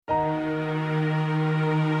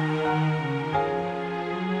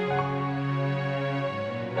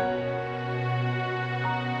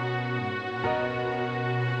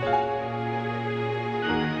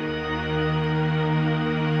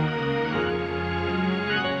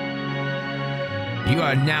You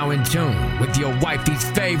are now in tune with your wifey's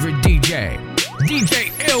favorite DJ,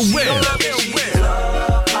 DJ Ill Will.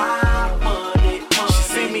 She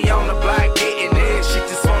see me on the block getting in, she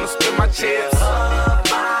just wanna spend my chips.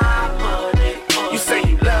 You say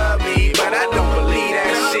you love me, but I don't believe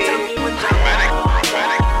that shit.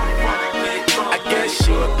 I guess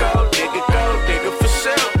you a gold digger for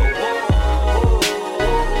sure.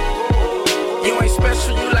 You ain't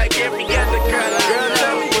special, you like every other girl. Girl,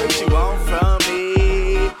 tell me what you want from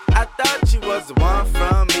me. I thought you was the one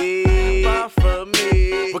from me.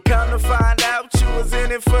 But come to find out you was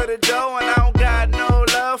in it for the dough, and I don't got no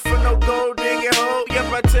love for no gold digging hoe.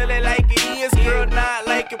 Yep, I tell it like it is, girl, not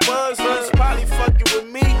like it was. Was probably fucking with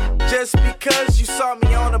me just because you saw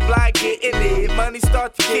me on the block getting it. Money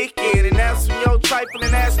start to kick in, and that's when your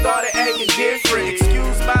trifling ass started acting different.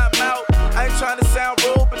 Excuse my mouth, I ain't trying to sound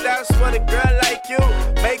rude, but that's what a girl like you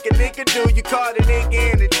make a nigga do. You caught a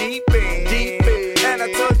nigga in the deep end. And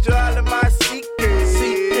I told you all of my secrets.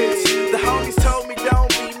 The homies told me don't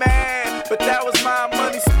be mad, but that was my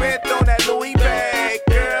money spent on that Louis bag,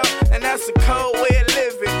 girl. And that's a cold way of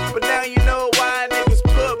living, but now you know why niggas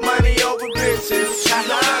put money over bitches. She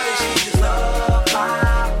just love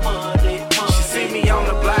my money. She see me on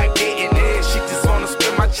the block getting in, she just wanna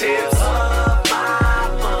spend my chips.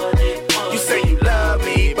 You say you love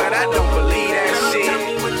me, but I don't believe that shit.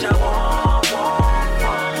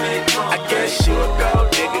 I guess you a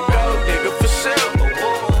gold digger for sure.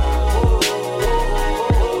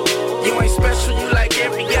 You ain't special, you like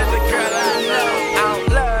every other girl I know. I don't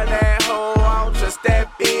love that hoe, I don't trust that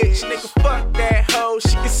bitch. Nigga, fuck that hoe,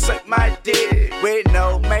 she can suck my dick. With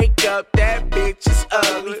no makeup, that bitch is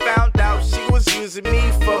ugly. Found out she was using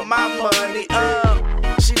me for my money.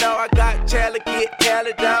 She know I got hella, get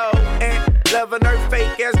hella dough. And loving her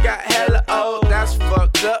fake ass got hella old. That's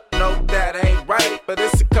fucked up, no, that ain't right. But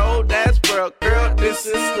it's a cold ass world, girl, this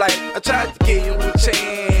is like I tried to give you a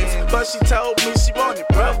chance, but she told me she wanted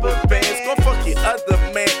rubber bands. Go fuck your other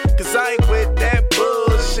man, cause I ain't with that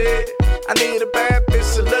bullshit. I need a bad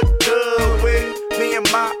bitch to look good with. Me and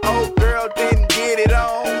my old girl didn't get it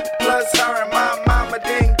on. Plus her and my mama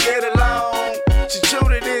didn't get along. She true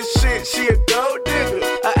to this shit, she a gold digger.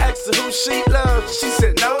 I asked her who she loved, she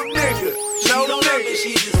said no nigga, no nigga.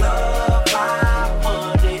 She just love my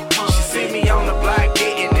money. She see me on the block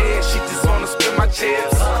getting in, she just wanna spend my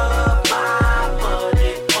chips.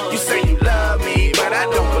 You say you love me, but I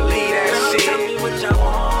don't believe that shit.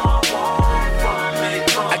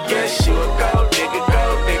 I guess you a gold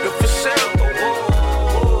digger for sure.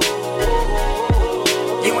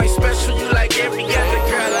 You ain't special, you like every other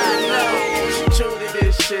girl I know. She true to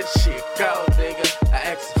this shit, she a gold digger. I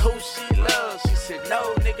asked her who she loves, she said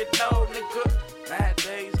no nigga, no nigga.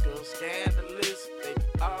 Nowadays, girls scan